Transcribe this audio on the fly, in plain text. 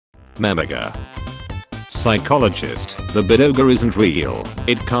Memega. Psychologist, the Bidogre isn't real,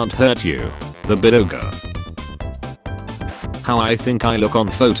 it can't hurt you. The Bidogre. How I think I look on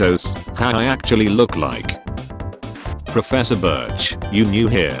photos, how I actually look like. Professor Birch, you new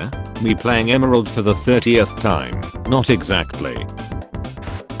here? Me playing Emerald for the 30th time, not exactly.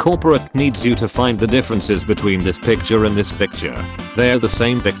 Corporate needs you to find the differences between this picture and this picture. They're the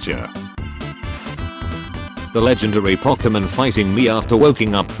same picture. The legendary Pokemon fighting me after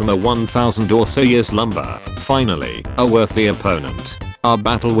waking up from a 1000 or so year slumber. Finally, a worthy opponent. Our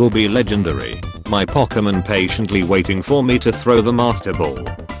battle will be legendary. My Pokemon patiently waiting for me to throw the Master Ball.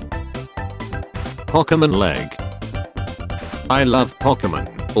 Pokemon leg. I love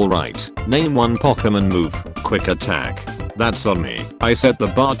Pokemon. Alright, name one Pokemon move. Quick attack. That's on me. I set the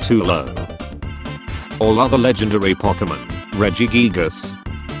bar too low. All other legendary Pokemon. Regigigas.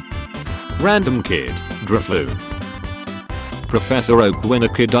 Random Kid. Drifloon. Professor Oak when a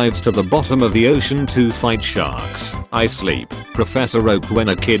kid dives to the bottom of the ocean to fight sharks. I sleep. Professor Oak when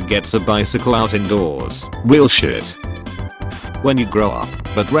a kid gets a bicycle out indoors. Real shit. When you grow up,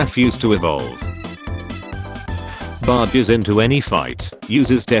 but refuse to evolve. Barges into any fight,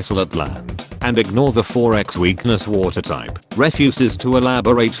 uses desolate land, and ignore the 4x weakness water type. Refuses to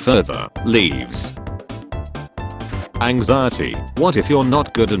elaborate further, leaves. Anxiety, what if you're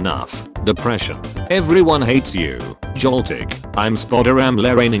not good enough? Depression, everyone hates you. Joltic, I'm Spotter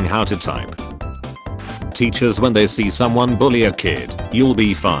learning how to type. Teachers when they see someone bully a kid, you'll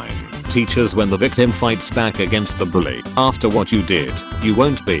be fine. Teachers when the victim fights back against the bully, after what you did, you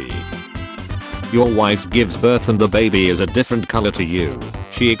won't be. Your wife gives birth and the baby is a different color to you.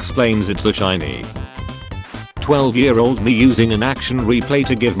 She explains it's a shiny. 12-year-old me using an action replay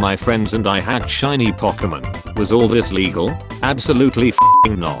to give my friends and I hacked shiny Pokemon. Was all this legal? Absolutely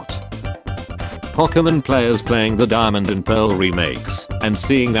f***ing not. Pokemon players playing the Diamond and Pearl remakes and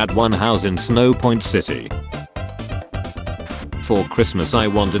seeing that one house in Snow Point City. For Christmas I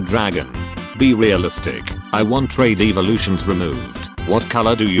want a dragon. Be realistic, I want trade evolutions removed. What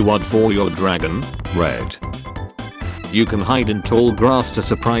color do you want for your dragon? Red. You can hide in tall grass to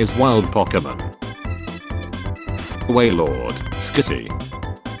surprise wild Pokemon. Wailord, Skitty.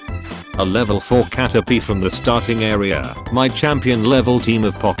 A level 4 Caterpie from the starting area, my champion level team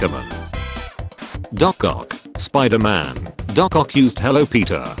of Pokemon. Doc Ock, Spider-Man. Doc Ock used Hello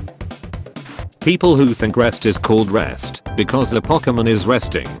Peter. People who think rest is called rest because the Pokemon is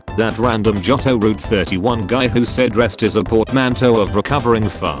resting. That random Johto Route 31 guy who said rest is a portmanteau of recovering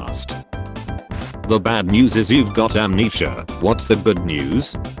fast. The bad news is you've got amnesia. What's the good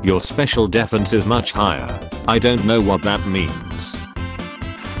news? Your special defense is much higher. I don't know what that means.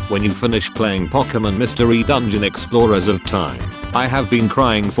 When you finish playing Pokemon Mystery Dungeon Explorers of Time, I have been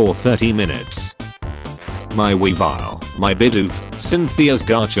crying for 30 minutes. My Weavile, my Bidoof, Cynthia's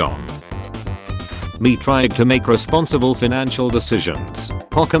Garchomp. Me trying to make responsible financial decisions.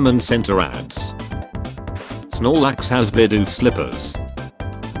 Pokemon Center ads. Snorlax has Bidoof slippers.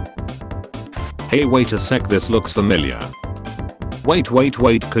 Hey wait a sec, this looks familiar. Wait,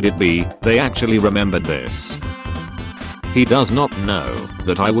 could it be they actually remembered this? He does not know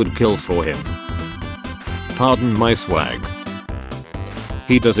that I would kill for him. Pardon my swag.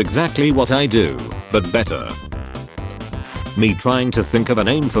 He does exactly what I do, but better. Me trying to think of a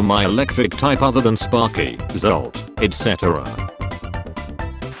name for my electric type other than Sparky, Zolt, etc.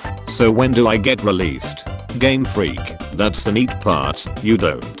 So when do I get released? Game Freak, that's the neat part, you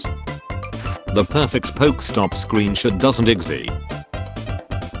don't. The perfect Pokestop screenshot doesn't exist.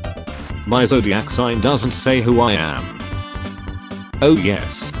 My zodiac sign doesn't say who I am. Oh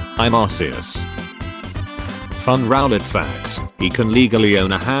yes, I'm Arceus. Fun Rowlet fact, he can legally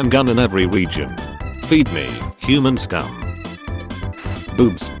own a handgun in every region. Feed me, human scum.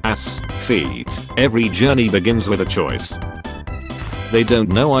 Boobs, ass, feet, every journey begins with a choice. They don't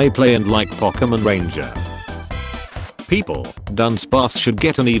know I play and like Pokemon Ranger. People, Dunsparce should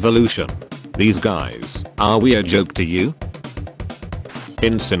get an evolution. These guys, are we a joke to you?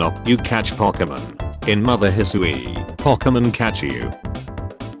 In Sinnoh, you catch Pokemon. In Mother Hisui, Pokemon catch you.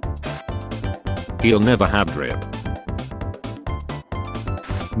 He'll never have drip.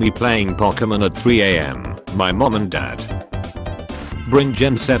 Me playing Pokemon at 3 AM, my mom and dad. Bring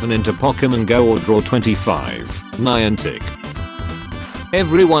Gen 7 into Pokemon Go or draw 25, Niantic.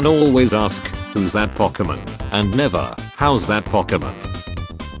 Everyone always ask, who's that Pokemon? And never, how's that Pokemon?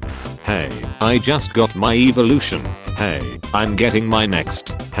 Hey, I just got my evolution. Hey, I'm getting my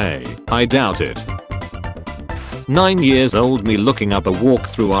next. Hey, I doubt it. 9 years old me looking up a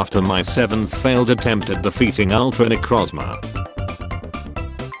walkthrough after my 7th failed attempt at defeating Ultra Necrozma.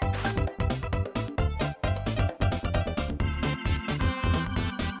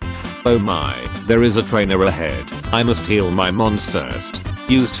 Oh my, there is a trainer ahead. I must heal my mons first.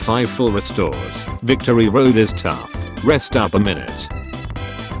 Used 5 full restores. Victory road is tough. Rest up a minute.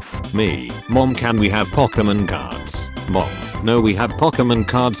 Me, mom, can we have Pokemon cards? Mom, no, we have Pokemon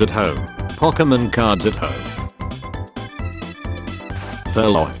cards at home. Pokemon cards at home.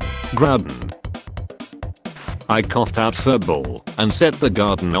 Purloin. Groudon. I coughed out Furball and set the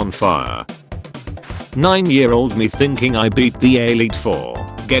garden on fire. 9-year-old me thinking I beat the Elite Four.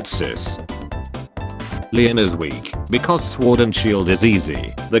 Get sis. Leon is weak because Sword and Shield is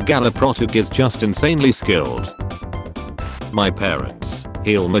easy. The Galaprotic is just insanely skilled. My parents.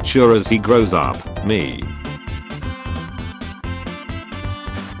 He'll mature as he grows up. Me.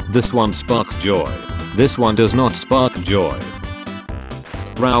 This one sparks joy. This one does not spark joy.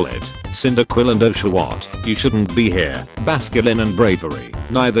 Rowlet, Cyndaquil and Oshawott, you shouldn't be here. Basculin and Bravery,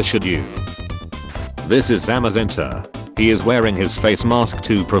 neither should you. This is Zamazenta. He is wearing his face mask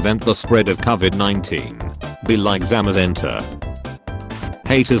to prevent the spread of COVID-19. Be like Zamazenta.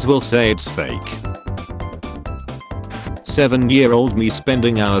 Haters will say it's fake. 7-year-old me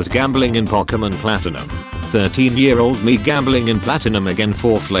spending hours gambling in Pokemon Platinum. 13-year-old me gambling in Platinum again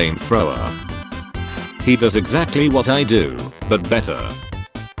for Flamethrower. He does exactly what I do, but better.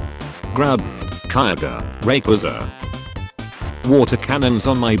 Groudon, Kyogre, Rayquaza. Water cannons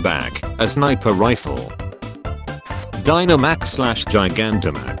on my back, a sniper rifle.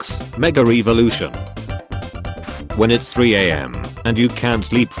 Dynamax/Gigantamax, Mega Evolution. When it's 3 AM and you can't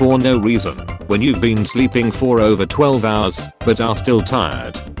sleep for no reason, when you've been sleeping for over 12 hours but are still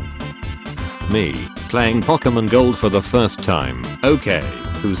tired. Me, playing Pokemon Gold for the first time. Okay,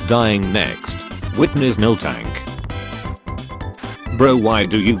 who's dying next? Witness Miltank. Bro, why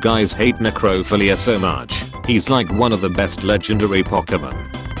do you guys hate Necrophilia so much? He's like one of the best legendary Pokemon.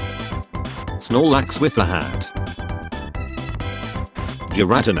 Snorlax with a hat.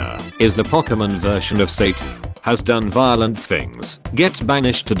 Giratina is the Pokemon version of Satan. Has done violent things. Gets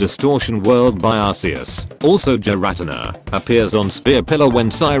banished to Distortion World by Arceus. Also Giratina appears on Spear Pillar when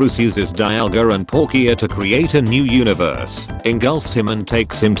Cyrus uses Dialga and Palkia to create a new universe. Engulfs him and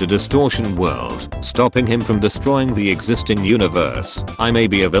takes him to Distortion World, stopping him from destroying the existing universe. I may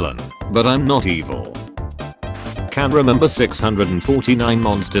be a villain, but I'm not evil. Can remember 649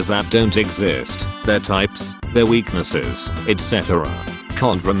 monsters that don't exist, their types, their weaknesses, etc.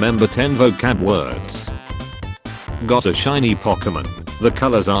 Can't remember 10 vocab words. Got a shiny Pokemon. The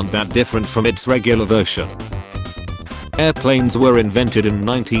colors aren't that different from its regular version. Airplanes were invented in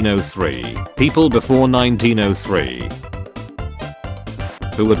 1903. People before 1903.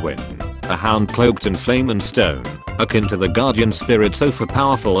 Who would win? A hound cloaked in flame and stone, akin to the guardian spirit, so for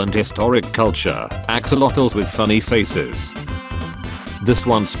powerful and historic culture. Axolotls with funny faces. This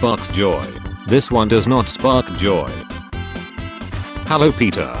one sparks joy. This one does not spark joy. Hello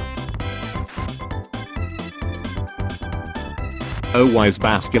Peter. Oh wise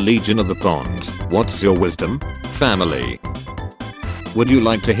Basket Legion of the Pond, what's your wisdom? Family. Would you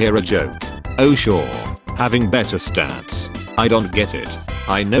like to hear a joke? Oh sure. Having better stats. I don't get it.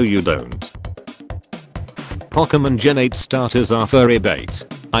 I know you don't. Pokemon Gen 8 starters are furry bait.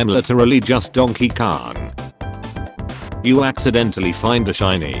 I'm literally just Donkey Kong. You accidentally find a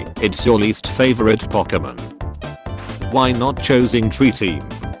shiny, it's your least favorite Pokemon. Why not choosing Tree Team?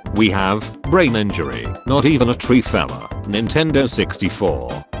 We have brain injury, not even a tree fella. Nintendo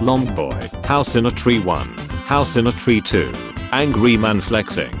 64, Long Boy, House in a Tree 1, House in a Tree 2, Angry Man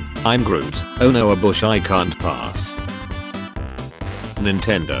flexing, I'm Groot, oh no a bush I can't pass.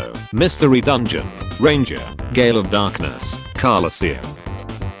 Nintendo, Mystery Dungeon, Ranger, Gale of Darkness, Coliseum.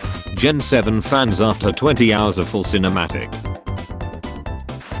 Gen 7 fans after 20 hours of full cinematic.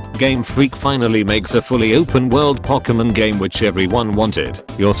 Game Freak finally makes a fully open world Pokemon game which everyone wanted.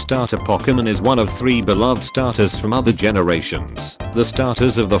 Your starter Pokemon is one of 3 beloved starters from other generations. The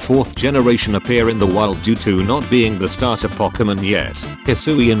starters of the 4th generation appear in the wild due to not being the starter Pokemon yet.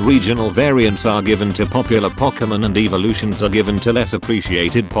 Hisui and regional variants are given to popular Pokemon and evolutions are given to less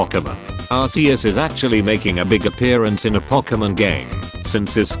appreciated Pokemon. Arceus is actually making a big appearance in a Pokemon game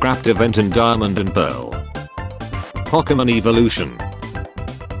since his scrapped event in Diamond and Pearl. Pokemon Evolution.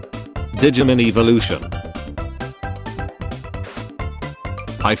 Digimon Evolution.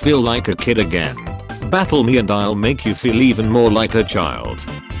 I feel like a kid again. Battle me and I'll make you feel even more like a child.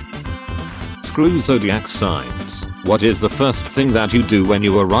 Screw zodiac signs. What is the first thing that you do when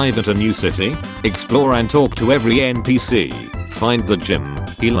you arrive at a new city? Explore and talk to every NPC. Find the gym.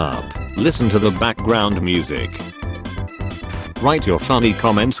 Heal up. Listen to the background music. Write your funny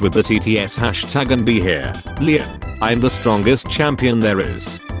comments with the TTS hashtag and be here. Leon, I'm the strongest champion there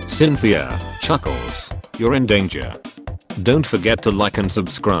is. Cynthia, Chuckles, you're in danger. Don't forget to like and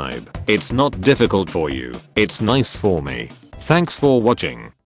subscribe. It's not difficult for you. It's nice for me. Thanks for watching.